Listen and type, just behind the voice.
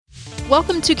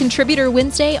Welcome to Contributor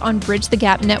Wednesday on Bridge the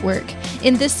Gap Network.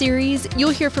 In this series,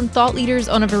 you'll hear from thought leaders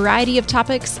on a variety of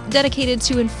topics dedicated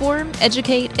to inform,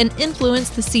 educate, and influence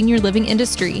the senior living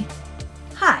industry.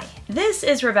 Hi, this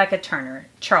is Rebecca Turner,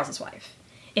 Charles's wife.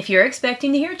 If you're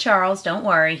expecting to hear Charles, don't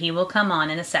worry, he will come on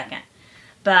in a second.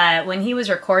 But when he was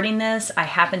recording this, I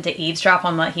happened to eavesdrop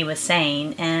on what he was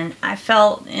saying, and I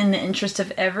felt, in the interest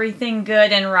of everything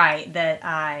good and right, that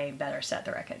I better set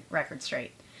the record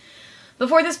straight.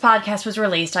 Before this podcast was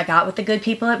released, I got with the good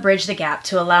people at Bridge the Gap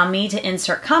to allow me to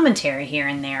insert commentary here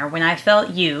and there when I felt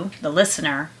you, the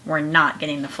listener, were not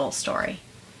getting the full story.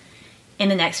 In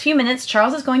the next few minutes,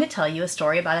 Charles is going to tell you a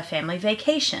story about a family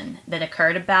vacation that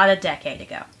occurred about a decade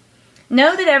ago.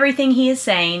 Know that everything he is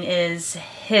saying is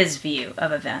his view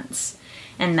of events,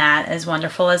 and that, as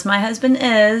wonderful as my husband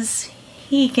is,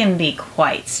 he can be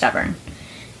quite stubborn.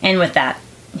 And with that,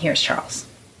 here's Charles.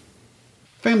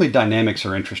 Family dynamics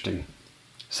are interesting.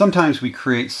 Sometimes we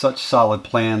create such solid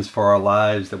plans for our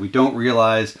lives that we don't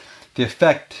realize the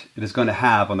effect it is going to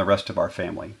have on the rest of our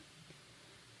family.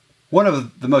 One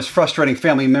of the most frustrating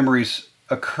family memories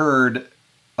occurred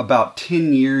about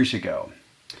 10 years ago.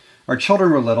 Our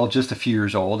children were little, just a few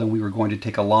years old, and we were going to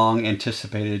take a long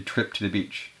anticipated trip to the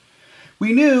beach.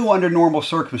 We knew under normal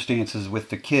circumstances with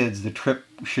the kids the trip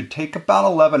should take about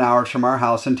 11 hours from our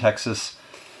house in Texas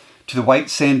to the white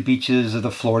sand beaches of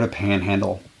the Florida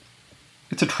Panhandle.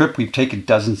 It's a trip we've taken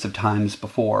dozens of times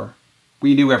before.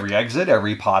 We knew every exit,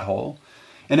 every pothole,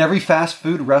 and every fast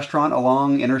food restaurant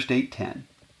along Interstate 10.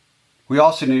 We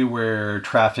also knew where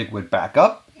traffic would back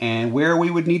up and where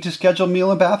we would need to schedule meal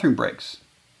and bathroom breaks.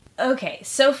 Okay,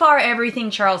 so far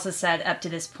everything Charles has said up to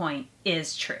this point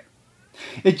is true.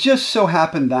 It just so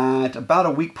happened that about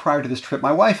a week prior to this trip,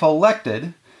 my wife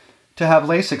elected to have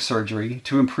LASIK surgery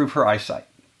to improve her eyesight.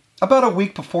 About a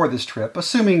week before this trip,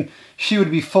 assuming she would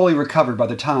be fully recovered by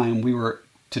the time we were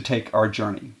to take our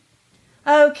journey.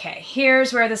 Okay,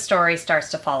 here's where the story starts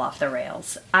to fall off the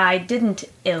rails. I didn't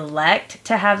elect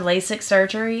to have LASIK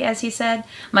surgery, as he said.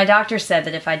 My doctor said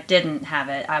that if I didn't have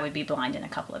it, I would be blind in a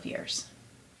couple of years.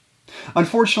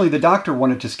 Unfortunately, the doctor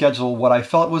wanted to schedule what I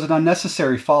felt was an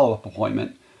unnecessary follow-up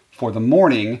appointment for the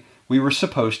morning we were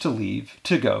supposed to leave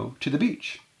to go to the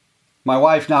beach. My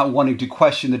wife, not wanting to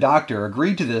question the doctor,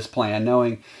 agreed to this plan,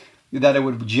 knowing that it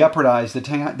would jeopardize the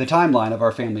timeline of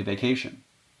our family vacation.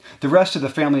 The rest of the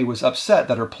family was upset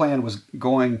that the plan of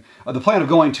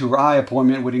going to her eye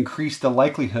appointment would increase the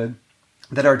likelihood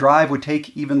that our drive would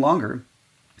take even longer,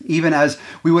 even as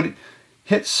we would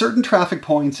hit certain traffic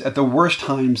points at the worst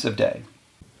times of day.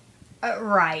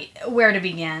 Right. Where to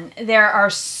begin? There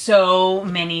are so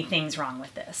many things wrong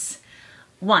with this.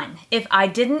 1, if I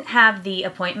didn't have the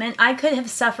appointment, I could have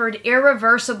suffered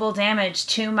irreversible damage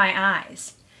to my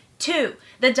eyes. 2,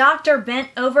 the doctor bent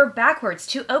over backwards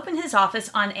to open his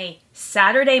office on a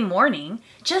Saturday morning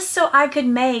just so I could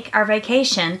make our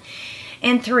vacation.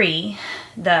 And 3,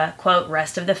 the, quote,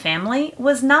 rest of the family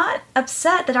was not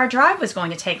upset that our drive was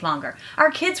going to take longer. Our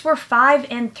kids were 5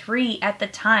 and 3 at the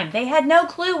time. They had no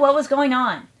clue what was going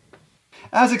on.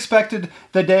 As expected,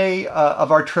 the day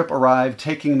of our trip arrived,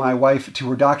 taking my wife to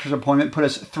her doctor's appointment put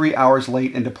us 3 hours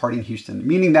late in departing Houston,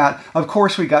 meaning that, of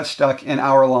course, we got stuck in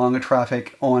hour-long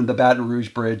traffic on the Baton Rouge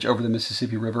Bridge over the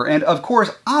Mississippi River. And, of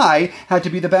course, I had to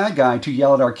be the bad guy to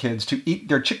yell at our kids to eat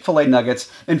their Chick-fil-A nuggets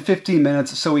in 15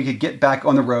 minutes so we could get back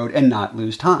on the road and not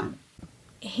lose time.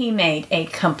 He made a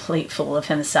complete fool of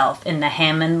himself in the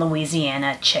Hammond,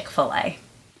 Louisiana Chick-fil-A.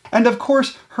 And of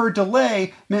course, her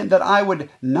delay meant that I would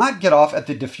not get off at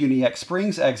the Defuniak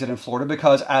Springs exit in Florida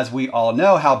because, as we all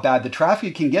know, how bad the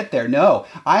traffic can get there. No,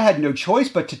 I had no choice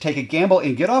but to take a gamble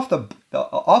and get off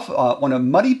on a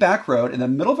muddy back road in the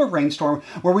middle of a rainstorm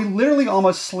where we literally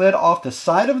almost slid off the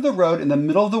side of the road in the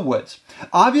middle of the woods.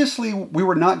 Obviously, we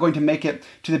were not going to make it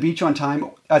to the beach on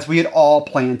time, as we had all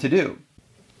planned to do.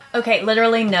 Okay,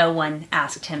 literally no one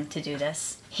asked him to do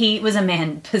this. He was a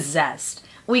man possessed.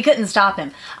 We couldn't stop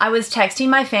him. I was texting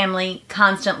my family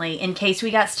constantly in case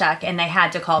we got stuck and they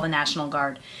had to call the National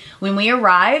Guard. When we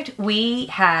arrived, we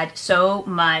had so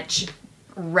much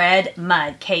red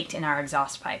mud caked in our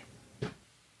exhaust pipe.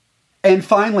 And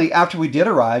finally, after we did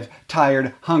arrive,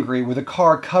 tired, hungry, with a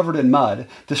car covered in mud,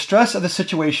 the stress of the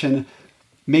situation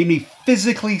made me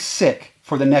physically sick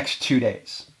for the next 2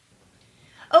 days.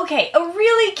 Okay, a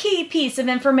really key piece of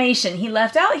information he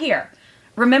left out here.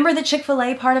 Remember the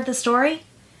Chick-fil-A part of the story?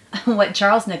 What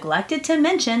Charles neglected to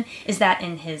mention is that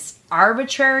in his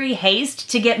arbitrary haste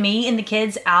to get me and the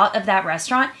kids out of that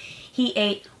restaurant, he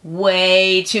ate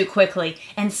way too quickly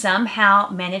and somehow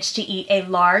managed to eat a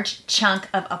large chunk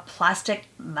of a plastic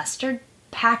mustard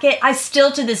packet. I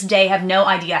still to this day have no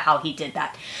idea how he did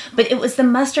that. But it was the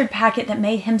mustard packet that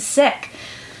made him sick.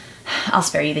 I'll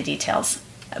spare you the details,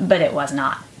 but it was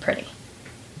not pretty.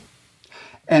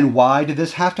 And why did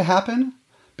this have to happen?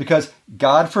 Because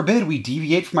God forbid we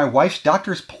deviate from my wife's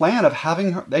doctor's plan of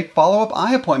having a follow-up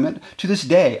eye appointment. To this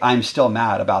day, I'm still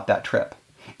mad about that trip.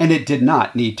 And it did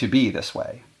not need to be this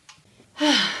way.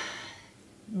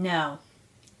 No,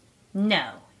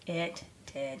 it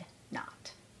did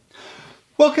not.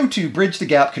 Welcome to Bridge the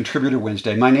Gap Contributor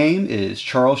Wednesday. My name is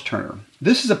Charles Turner.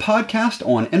 This is a podcast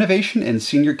on innovation in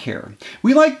senior care.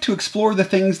 We like to explore the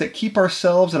things that keep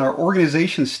ourselves and our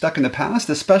organizations stuck in the past,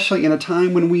 especially in a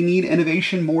time when we need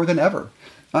innovation more than ever.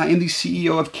 I am the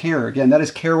CEO of CARE. Again, that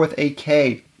is CARE with a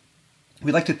K.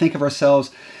 We like to think of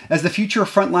ourselves as the future of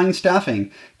frontline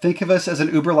staffing. Think of us as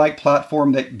an Uber-like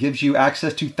platform that gives you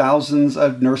access to thousands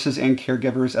of nurses and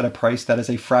caregivers at a price that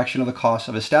is a fraction of the cost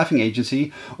of a staffing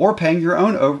agency or paying your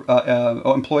own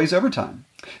employees overtime.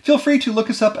 Feel free to look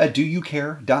us up at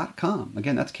doyoucare.com.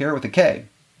 Again, that's CARE with a K.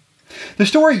 The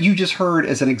story you just heard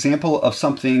is an example of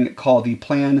something called the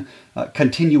plan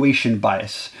continuation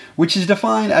bias, which is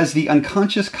defined as the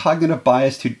unconscious cognitive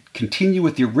bias to continue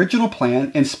with the original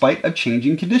plan in spite of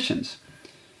changing conditions.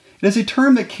 It is a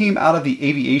term that came out of the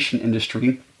aviation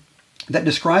industry that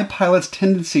described pilots'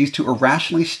 tendencies to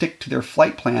irrationally stick to their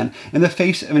flight plan in the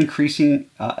face of increasing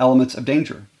elements of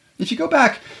danger. If you go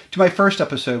back to my first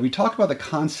episode, we talked about the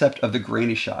concept of the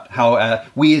granny shot, how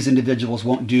we as individuals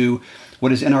won't do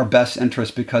what is in our best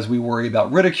interest because we worry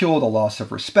about ridicule, the loss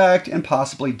of respect, and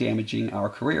possibly damaging our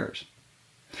careers.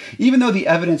 Even though the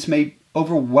evidence may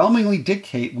overwhelmingly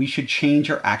dictate we should change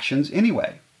our actions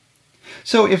anyway.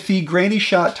 So if the granny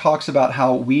shot talks about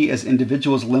how we as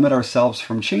individuals limit ourselves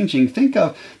from changing, think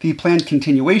of the planned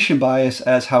continuation bias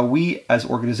as how we as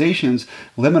organizations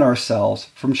limit ourselves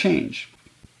from change.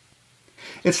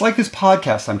 It's like this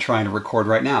podcast I'm trying to record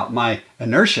right now. My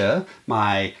inertia,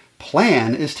 my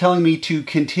plan is telling me to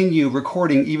continue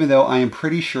recording even though I am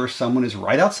pretty sure someone is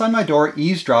right outside my door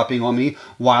eavesdropping on me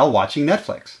while watching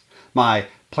Netflix. My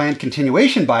planned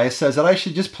continuation bias says that I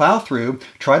should just plow through,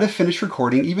 try to finish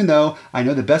recording even though I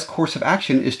know the best course of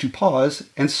action is to pause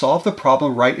and solve the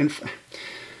problem right in front.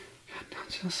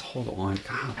 Just hold on.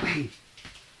 God, wait.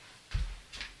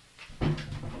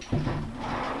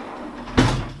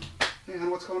 Hey,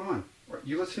 hon, what's going on? Are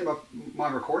you listening about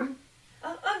my recording?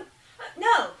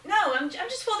 No, I'm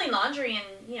just folding laundry and,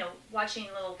 watching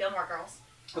little Gilmore Girls.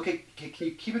 Okay, can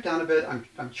you keep it down a bit?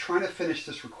 I'm trying to finish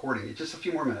this recording. It's just a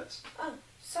few more minutes. Oh,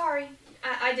 sorry.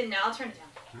 I didn't know. I'll turn it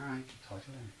down. All right, talk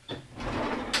to you later.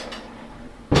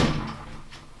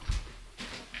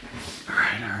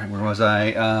 All right, where was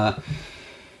I?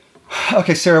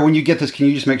 Okay, Sarah, when you get this, can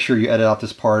you just make sure you edit out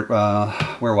this part?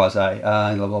 Where was I?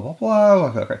 Blah, blah, blah,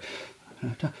 blah. Okay.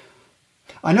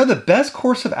 I know the best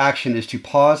course of action is to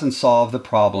pause and solve the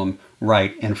problem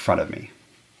right in front of me.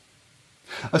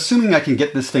 Assuming I can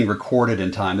get this thing recorded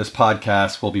in time, this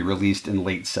podcast will be released in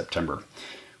late September,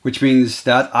 which means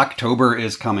that October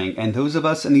is coming. And those of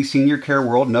us in the senior care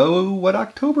world know what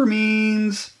October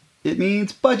means. It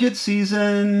means budget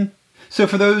season. So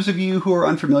for those of you who are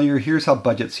unfamiliar, here's how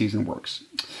budget season works.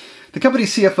 The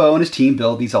company's CFO and his team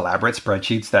build these elaborate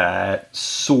spreadsheets that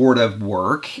sort of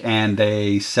work, and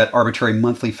they set arbitrary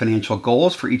monthly financial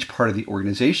goals for each part of the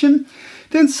organization,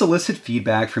 then solicit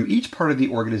feedback from each part of the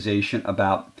organization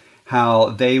about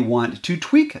how they want to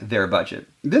tweak their budget.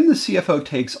 Then the CFO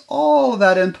takes all of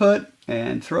that input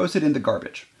and throws it in the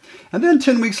garbage. And then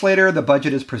 10 weeks later, the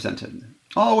budget is presented,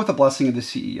 all with the blessing of the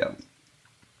CEO.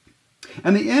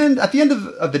 And at the end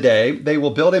of the day, they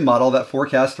will build a model that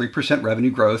forecasts 3%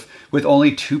 revenue growth with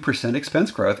only 2%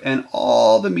 expense growth. And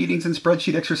all the meetings and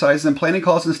spreadsheet exercises and planning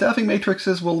calls and staffing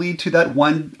matrices will lead to that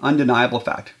one undeniable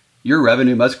fact. Your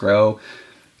revenue must grow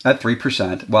at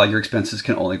 3% while your expenses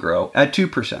can only grow at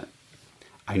 2%.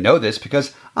 I know this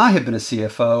because I have been a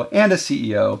CFO and a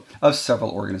CEO of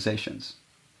several organizations.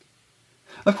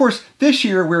 Of course, this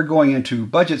year we're going into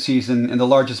budget season and the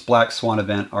largest black swan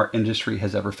event our industry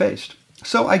has ever faced.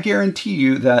 So I guarantee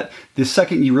you that the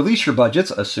second you release your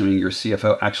budgets, assuming your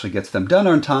CFO actually gets them done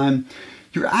on time,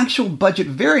 your actual budget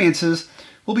variances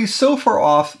will be so far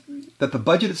off that the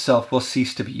budget itself will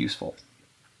cease to be useful.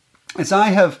 As I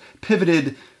have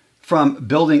pivoted from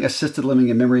building assisted living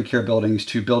and memory care buildings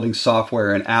to building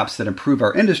software and apps that improve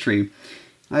our industry,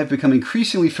 I have become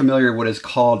increasingly familiar with what is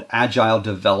called agile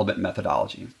development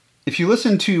methodology. If you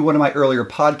listen to one of my earlier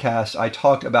podcasts, I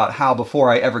talked about how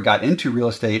before I ever got into real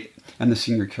estate and the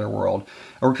senior care world,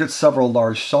 I worked at several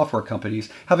large software companies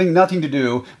having nothing to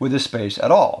do with this space at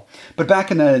all. But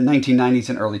back in the 1990s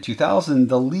and early 2000s,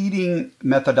 the leading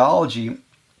methodology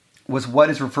was what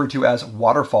is referred to as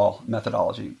waterfall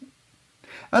methodology.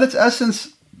 At its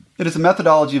essence, it is a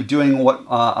methodology of doing a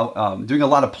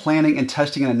lot of planning and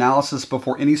testing and analysis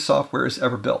before any software is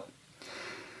ever built.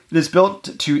 It is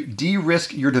built to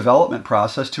de-risk your development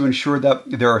process to ensure that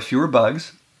there are fewer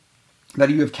bugs, that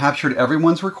you have captured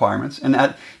everyone's requirements, and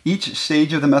at each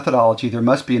stage of the methodology, there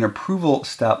must be an approval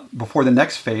step before the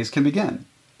next phase can begin.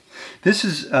 This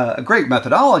is a great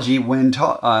methodology when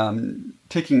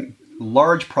taking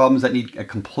large problems that need a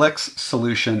complex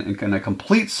solution and a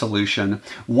complete solution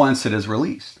once it is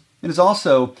released. It is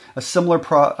also a similar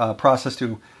process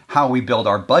to how we build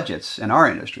our budgets in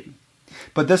our industry.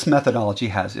 But this methodology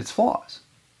has its flaws.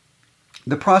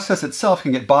 The process itself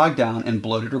can get bogged down in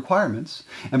bloated requirements,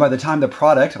 and by the time the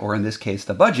product, or in this case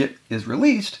the budget, is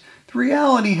released, the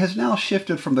reality has now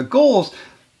shifted from the goals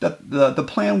that the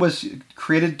plan was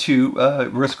created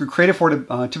for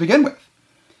to begin with.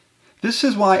 This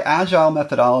is why Agile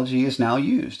methodology is now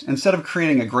used. Instead of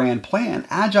creating a grand plan,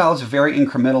 Agile is very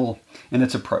incremental in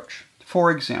its approach.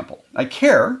 For example, at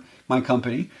CARE, my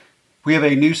company, we have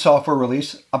a new software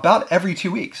release about every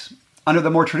 2 weeks. Under the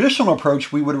more traditional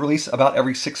approach, we would release about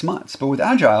every 6 months. But with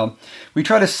Agile, we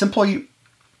try to simply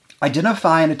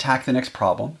identify and attack the next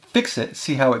problem, fix it,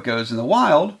 see how it goes in the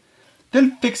wild,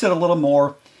 then fix it a little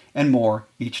more and more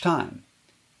each time.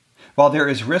 While there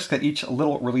is risk that each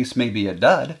little release may be a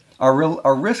dud,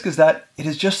 our risk is that it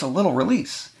is just a little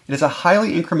release. It is a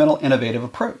highly incremental, innovative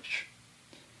approach.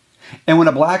 And when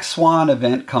a black swan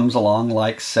event comes along,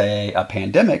 like, say, a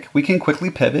pandemic, we can quickly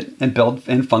pivot and build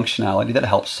in functionality that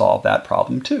helps solve that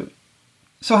problem too.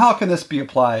 So how can this be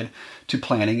applied to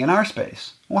planning in our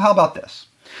space? Well, how about this?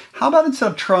 How about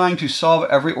instead of trying to solve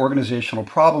every organizational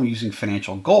problem using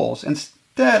financial goals,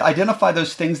 instead identify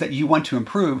those things that you want to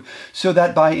improve so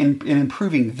that by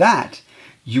improving that,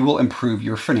 you will improve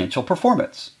your financial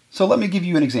performance. So let me give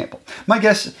you an example. My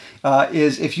guess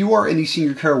is if you are in the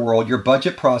senior care world, your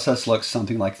budget process looks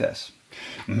something like this.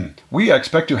 We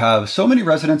expect to have so many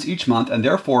residents each month, and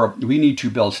therefore we need to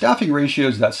build staffing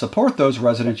ratios that support those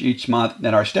residents each month,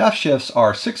 and our staff shifts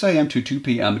are 6 a.m. to 2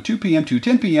 p.m., 2 p.m. to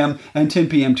 10 p.m., and 10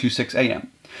 p.m. to 6 a.m.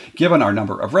 Given our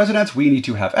number of residents, we need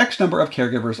to have X number of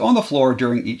caregivers on the floor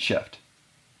during each shift.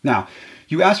 Now,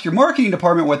 you ask your marketing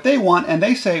department what they want, and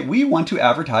they say, we want to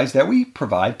advertise that we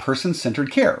provide person-centered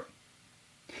care.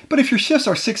 But if your shifts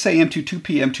are 6 a.m. to 2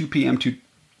 p.m., 2 p.m. to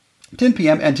 10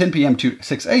 p.m., and 10 p.m. to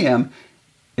 6 a.m.,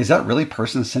 is that really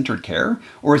person-centered care?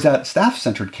 Or is that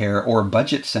staff-centered care or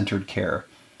budget-centered care?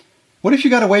 What if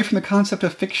you got away from the concept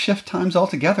of fixed shift times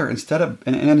altogether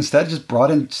and instead just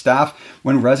brought in staff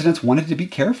when residents wanted to be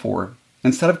cared for,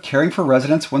 instead of caring for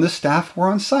residents when the staff were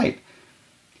on site?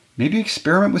 Maybe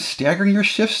experiment with staggering your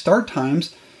shift start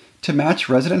times to match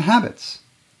resident habits.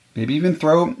 Maybe even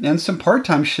throw in some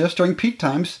part-time shifts during peak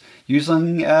times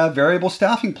using a variable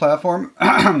staffing platform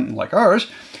like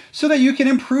ours so that you can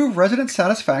improve resident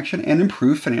satisfaction and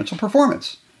improve financial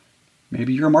performance.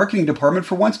 Maybe your marketing department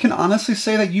for once can honestly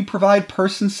say that you provide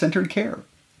person-centered care.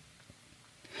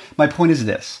 My point is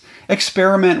this.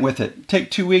 Experiment with it. Take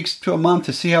 2 weeks to a month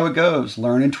to see how it goes.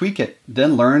 Learn and tweak it.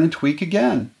 Then learn and tweak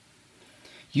again.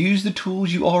 Use the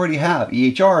tools you already have,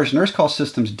 EHRs, nurse call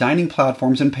systems, dining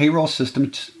platforms, and payroll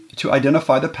systems to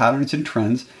identify the patterns and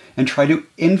trends and try to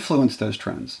influence those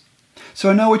trends. So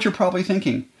I know what you're probably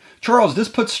thinking. Charles, this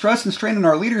puts stress and strain on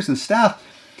our leaders and staff,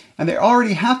 and they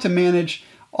already have to manage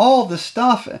all this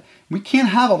stuff. We can't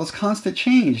have all this constant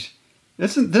change.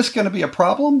 Isn't this going to be a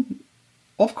problem?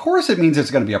 Well, of course it means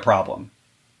it's going to be a problem.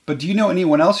 But do you know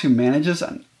anyone else who manages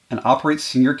and operates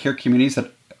senior care communities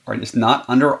that is not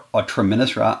under a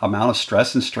tremendous amount of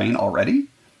stress and strain already?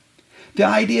 The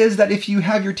idea is that if you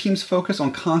have your teams focus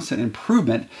on constant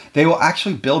improvement, they will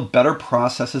actually build better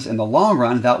processes in the long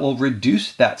run that will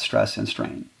reduce that stress and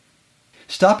strain.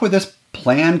 Stop with this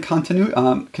planned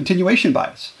continuation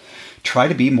bias. Try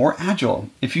to be more agile.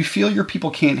 If you feel your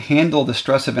people can't handle the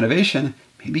stress of innovation,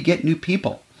 maybe get new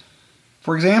people.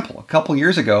 For example, a couple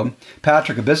years ago,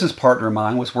 Patrick, a business partner of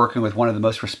mine, was working with one of the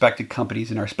most respected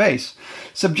companies in our space.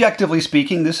 Subjectively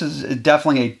speaking, this is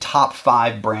definitely a top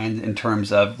 5 brand in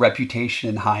terms of reputation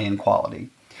and high-end quality.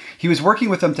 He was working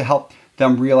with them to help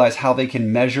them realize how they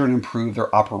can measure and improve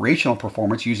their operational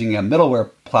performance using a middleware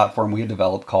platform we had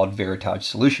developed called Veritage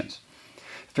Solutions.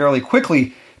 Fairly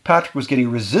quickly, Patrick was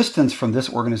getting resistance from this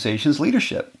organization's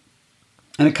leadership.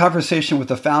 In a conversation with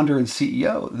the founder and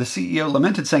CEO, the CEO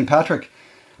lamented saying, Patrick,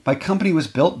 My company was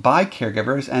built by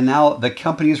caregivers, and now the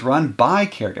company is run by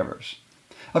caregivers.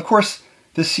 Of course,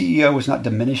 the CEO was not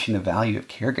diminishing the value of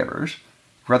caregivers.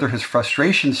 Rather, his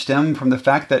frustration stemmed from the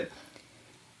fact that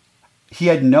he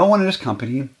had no one in his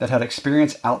company that had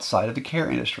experience outside of the care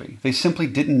industry. They simply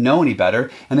didn't know any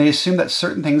better, and they assumed that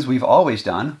certain things we've always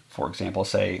done, for example,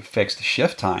 say fixed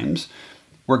shift times,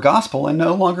 were gospel and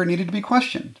no longer needed to be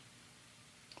questioned.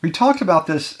 We talked about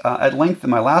this at length in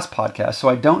my last podcast, so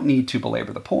I don't need to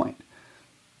belabor the point.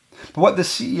 But what the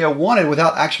CEO wanted,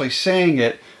 without actually saying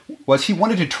it, was he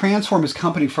wanted to transform his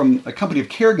company from a company of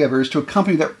caregivers to a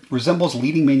company that resembles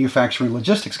leading manufacturing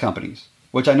logistics companies,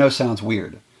 which I know sounds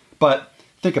weird. But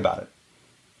think about it.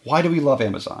 Why do we love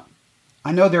Amazon?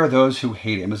 I know there are those who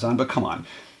hate Amazon, but come on.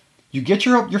 You get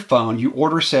your phone, you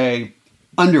order, say,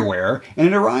 underwear, and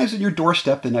it arrives at your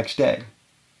doorstep the next day.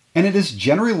 And it is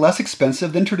generally less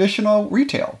expensive than traditional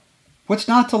retail. What's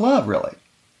not to love, really?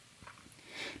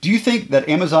 Do you think that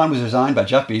Amazon was designed by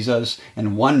Jeff Bezos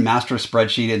and one master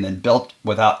spreadsheet and then built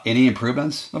without any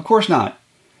improvements? Of course not.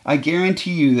 I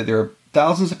guarantee you that there are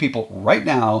thousands of people right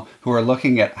now who are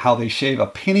looking at how they shave a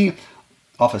penny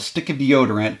off a stick of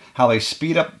deodorant, how they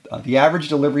speed up the average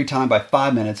delivery time by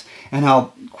 5 minutes, and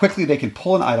how quickly they can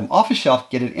pull an item off a shelf,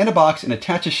 get it in a box, and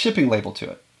attach a shipping label to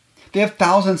it. They have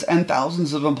thousands and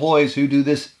thousands of employees who do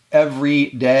this every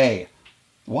day.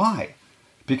 Why?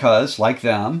 Because like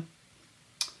them,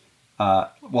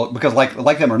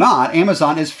 like them or not,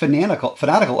 Amazon is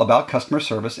fanatical about customer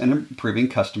service and improving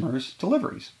customers'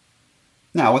 deliveries.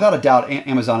 Now, without a doubt,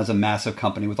 Amazon is a massive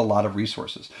company with a lot of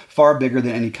resources, far bigger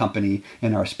than any company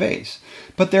in our space.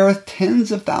 But there are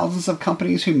tens of thousands of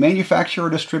companies who manufacture or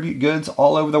distribute goods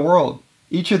all over the world.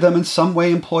 Each of them in some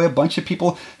way employ a bunch of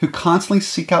people who constantly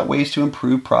seek out ways to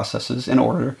improve processes in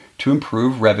order to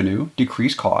improve revenue,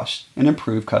 decrease costs, and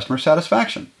improve customer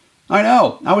satisfaction. I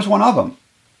know, I was one of them.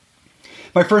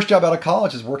 My first job out of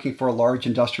college is working for a large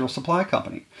industrial supply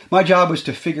company. My job was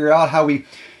to figure out how we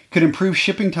could improve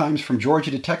shipping times from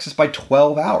Georgia to Texas by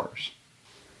 12 hours.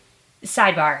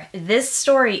 Sidebar, this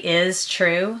story is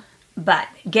true, but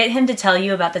get him to tell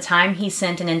you about the time he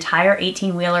sent an entire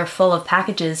 18-wheeler full of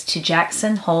packages to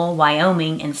Jackson Hole,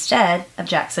 Wyoming instead of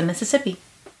Jackson, Mississippi.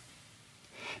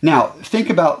 Now, think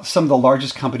about some of the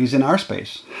largest companies in our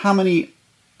space. How many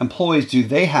employees do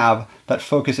they have that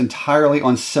focus entirely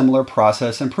on similar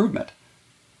process improvement?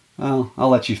 Well, I'll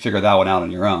let you figure that one out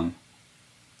on your own.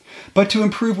 But to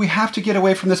improve, we have to get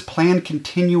away from this planned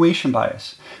continuation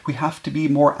bias. We have to be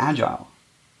more agile.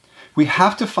 We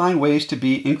have to find ways to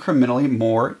be incrementally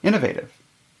more innovative.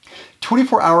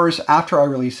 24 hours after I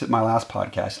released my last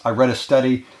podcast, I read a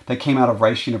study that came out of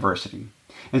Rice University.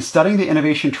 In studying the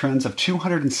innovation trends of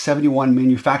 271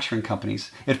 manufacturing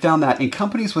companies, it found that in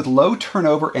companies with low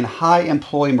turnover and high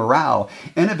employee morale,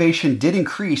 innovation did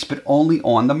increase, but only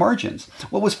on the margins.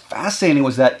 What was fascinating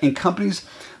was that in companies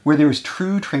where there is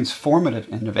true transformative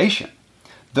innovation,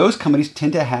 those companies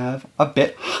tend to have a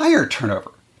bit higher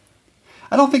turnover.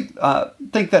 I don't think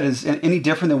that is any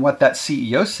different than what that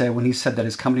CEO said when he said that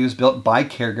his company was built by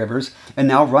caregivers and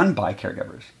now run by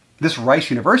caregivers. This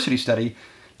Rice University study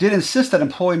did insist that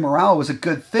employee morale was a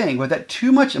good thing, but that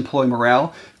too much employee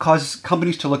morale causes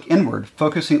companies to look inward,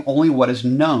 focusing only on what is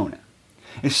known.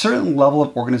 A certain level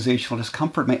of organizational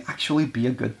discomfort may actually be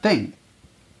a good thing.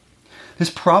 This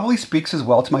probably speaks as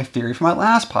well to my theory from my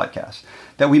last podcast,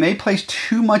 that we may place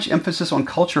too much emphasis on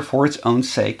culture for its own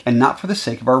sake and not for the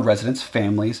sake of our residents,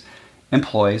 families,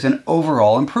 employees, and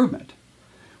overall improvement.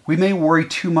 We may worry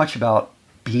too much about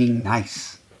being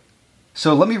nice.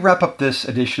 So let me wrap up this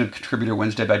edition of Contributor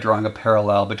Wednesday by drawing a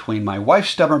parallel between my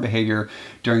wife's stubborn behavior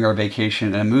during our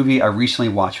vacation and a movie I recently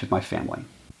watched with my family.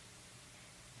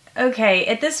 Okay,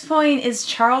 at this point, is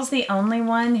Charles the only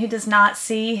one who does not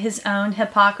see his own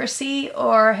hypocrisy,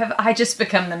 or have I just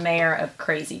become the mayor of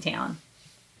Crazy Town?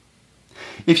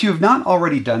 If you have not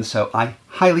already done so, I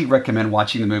highly recommend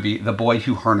watching the movie The Boy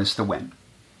Who Harnessed the Wind.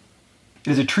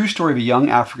 It is a true story of a young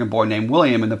African boy named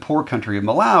William in the poor country of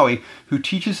Malawi who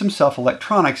teaches himself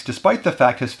electronics despite the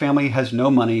fact his family has no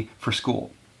money for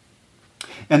school.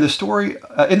 And in the story,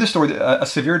 a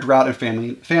severe drought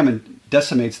and famine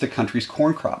decimates the country's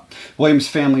corn crop. William's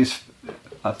family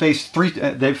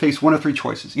face one of three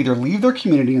choices: either leave their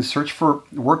community and search for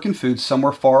work and food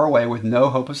somewhere far away with no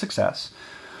hope of success,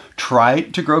 try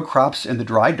to grow crops in the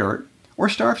dry dirt, or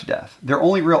starve to death. Their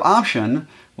only real option,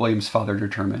 William's father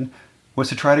determined, was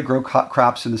to try to grow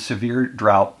crops in the severe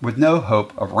drought with no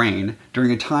hope of rain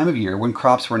during a time of year when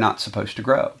crops were not supposed to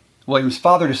grow. William's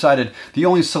father decided the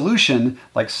only solution,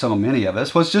 like so many of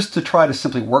us, was just to try to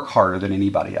simply work harder than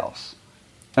anybody else.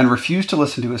 and refused to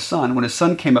listen to his son when his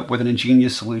son came up with an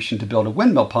ingenious solution to build a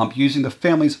windmill pump using the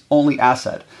family's only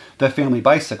asset, the family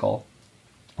bicycle,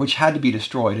 which had to be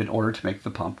destroyed in order to make the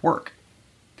pump work.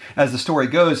 As the story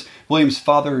goes, William's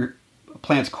father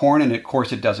plants corn and of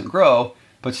course it doesn't grow,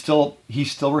 but he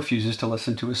still refuses to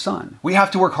listen to his son. "We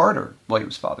have to work harder,"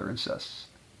 William's father insists.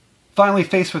 Finally,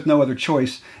 faced with no other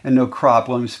choice and no crop,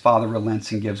 William's father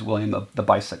relents and gives William the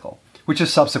bicycle, which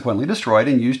is subsequently destroyed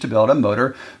and used to build a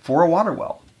motor for a water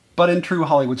well. But in true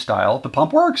Hollywood style, the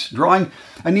pump works, drawing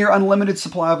a near unlimited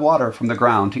supply of water from the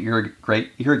ground to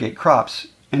irrigate crops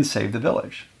and save the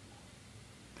village.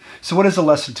 So what is the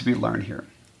lesson to be learned here?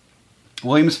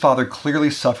 William's father clearly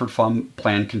suffered from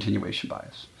plan continuation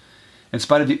bias. In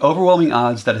spite of the overwhelming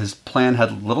odds that his plan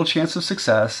had little chance of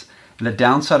success and the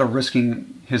downside of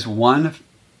risking his one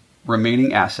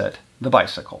remaining asset, the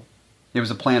bicycle, it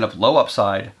was a plan of low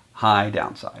upside, high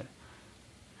downside.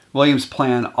 William's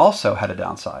plan also had a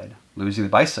downside, losing the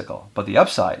bicycle, but the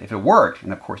upside, if it worked,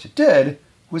 and of course it did,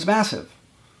 was massive.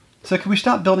 So can we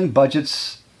stop building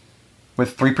budgets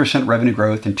with 3% revenue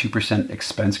growth and 2%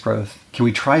 expense growth? Can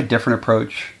we try a different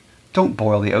approach? Don't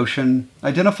boil the ocean.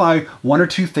 Identify one or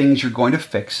two things you're going to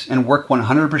fix and work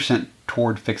 100%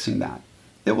 toward fixing that.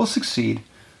 It will succeed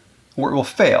or it will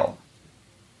fail,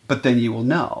 but then you will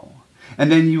know. And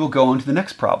then you will go on to the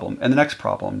next problem and the next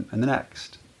problem and the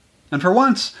next. And for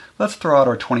once, let's throw out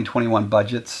our 2021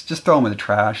 budgets. Just throw them in the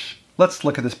trash. Let's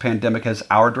look at this pandemic as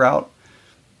our drought.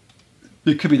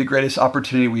 It could be the greatest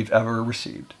opportunity we've ever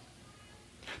received.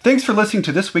 Thanks for listening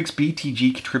to this week's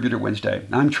BTG Contributor Wednesday.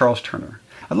 I'm Charles Turner.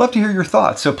 I'd love to hear your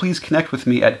thoughts, so please connect with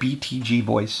me at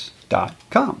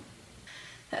btgvoice.com.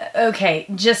 Okay,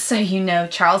 just so you know,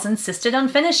 Charles insisted on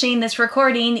finishing this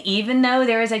recording even though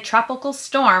there is a tropical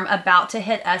storm about to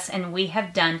hit us and we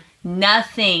have done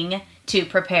nothing to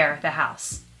prepare the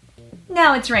house.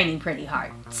 Now it's raining pretty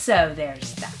hard, so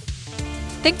there's that.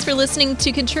 Thanks for listening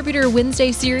to Contributor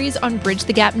Wednesday series on Bridge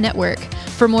the Gap Network.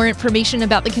 For more information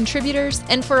about the contributors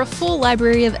and for a full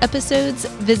library of episodes,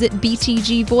 visit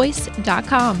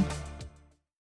btgvoice.com.